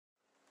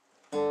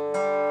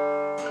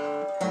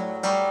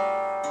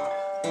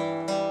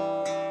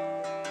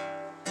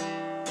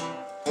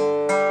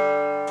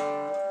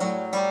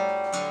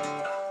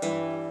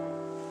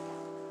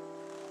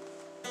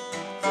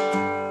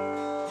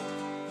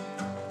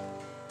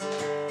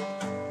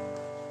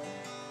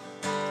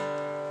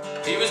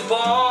He was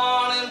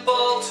born in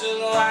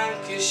Bolton,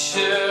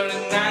 Lancashire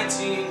in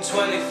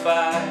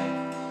 1925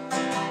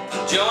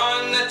 and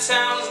joined the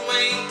town's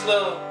main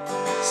club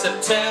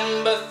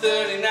September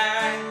 39.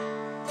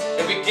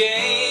 Every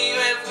game,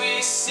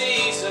 every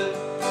season,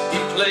 he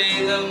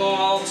played them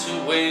all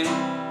to win.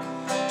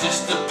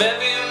 Just a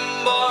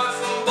begging boy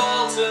from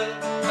Bolton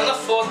and a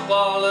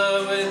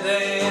footballer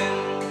within.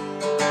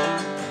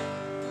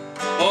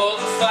 More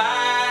than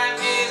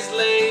 5 years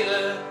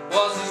later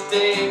was his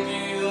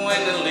debut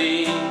in the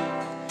league.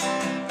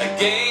 A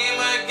game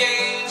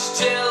against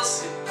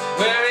Chelsea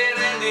where it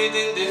ended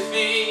in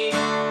defeat.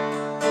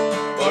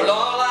 But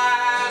all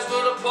eyes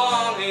were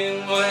upon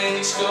him when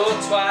he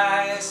scored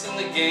twice in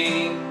the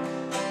game.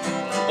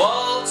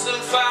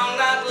 Bolton found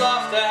Nat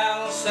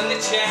Lofthouse and they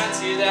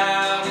chanted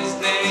out his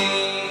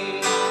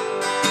name.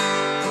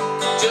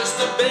 Just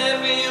a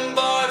begging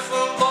boy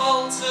from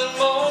Bolton,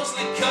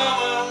 mostly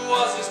common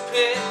was his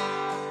pit.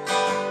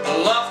 And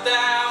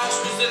Lofthouse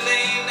was the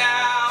name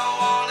now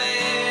on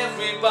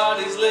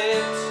everybody's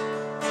lips.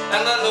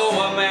 And I know a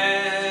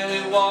man who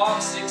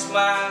walked 6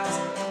 miles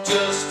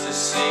just to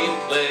see him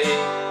play.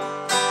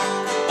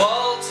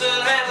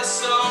 Bolton had a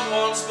son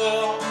once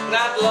more,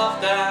 Nat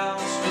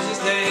Lofthouse was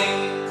his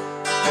name.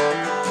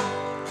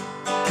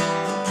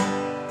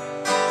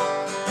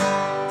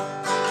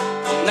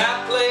 Nat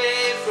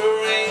played for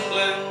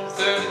England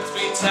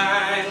 33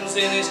 times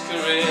in his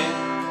career.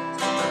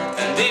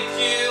 And if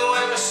you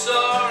ever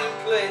saw him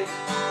play,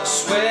 I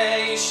swear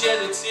you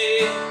shed a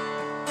tear.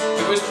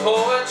 It was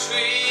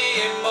poetry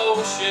in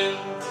motion,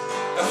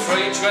 a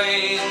freight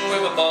train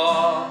with a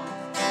bar.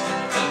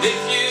 And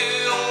if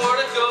you were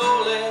a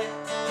goalie,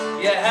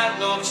 you had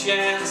no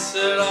chance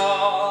at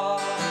all.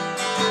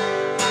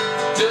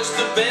 Just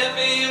a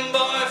begging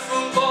boy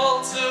from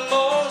Bolton,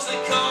 mostly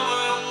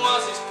common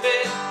was his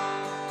pit.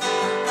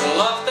 And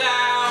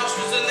Lofthouse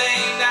was the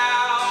name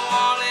now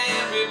on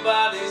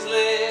everybody's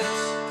lips.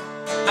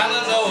 And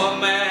I know a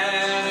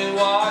man who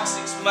walked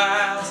 6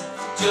 miles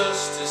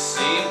just to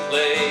see him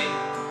play.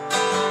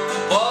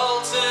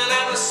 Bolton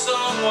had a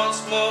son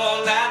once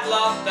more, Nat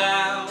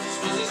Lofthouse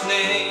was his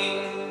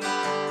name.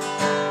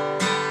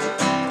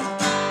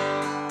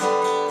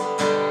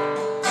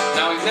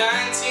 Now in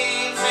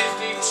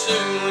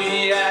 1952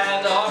 he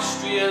had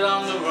Austria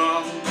on the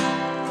run.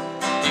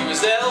 He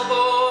was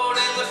elbowed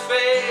in the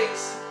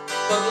face,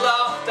 but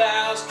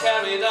Lofthouse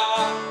carried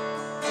on.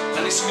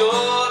 And he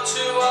scored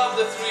 2 of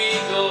the 3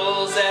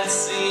 goals that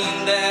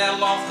seen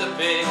them off the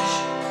pitch.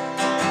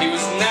 He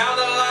was now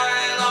the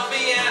Lion of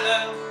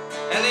Vienna,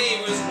 and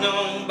he was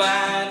known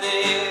by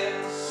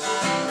this.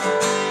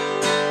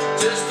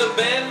 Just a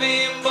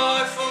begging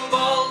boy from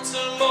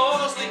Bolton,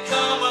 mostly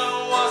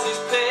common was his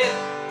pit.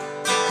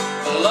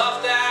 And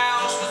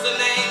Lofthouse was the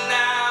name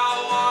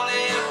now on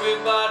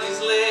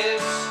everybody's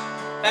lips.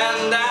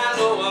 And I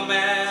know a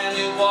man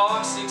who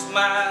walked 6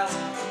 miles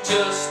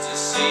just to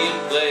see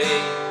him play.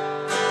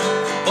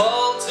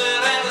 Bolton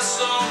had a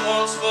son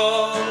once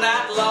more,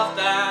 Nat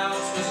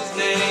Lofthouse was his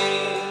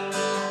name.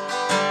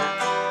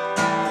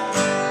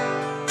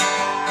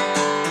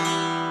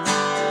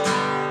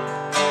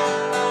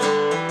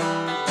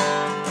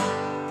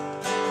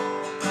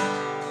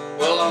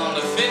 Well, on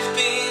the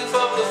 15th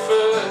of the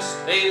 1st,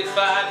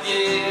 85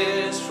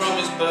 years from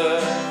his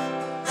birth,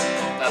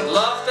 Nat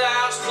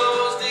Lofthouse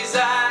closed his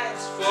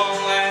eyes for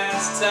one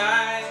last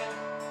time.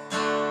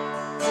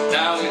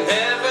 Now in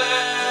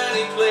heaven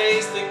he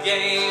plays the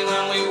game,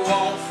 and we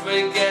won't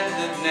forget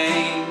the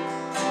name.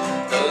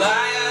 The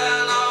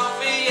Lion of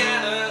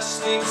Vienna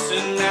sleeps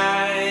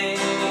tonight.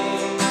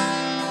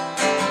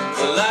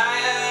 The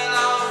Lion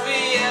of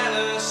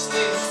Vienna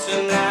sleeps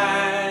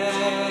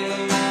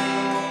tonight.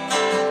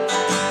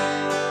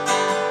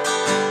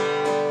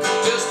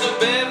 Just a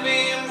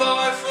begging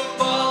boy from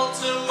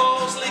Bolton,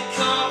 mostly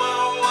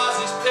common was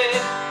his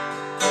pit.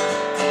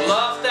 And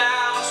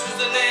Lofthouse was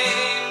the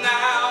name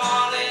now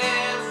on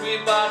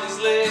everybody's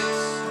lips.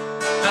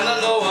 And I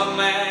know a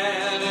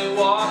man who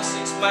walked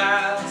 6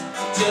 miles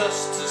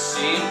just to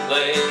see him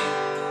play.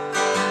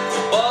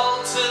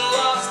 Bolton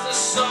lost a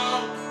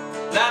son,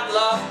 Nat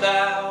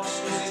Lofthouse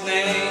was his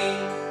name.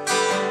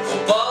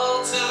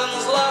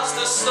 Bolton's lost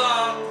a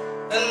son,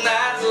 and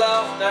Nat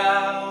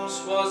Lofthouse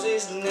was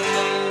his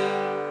name.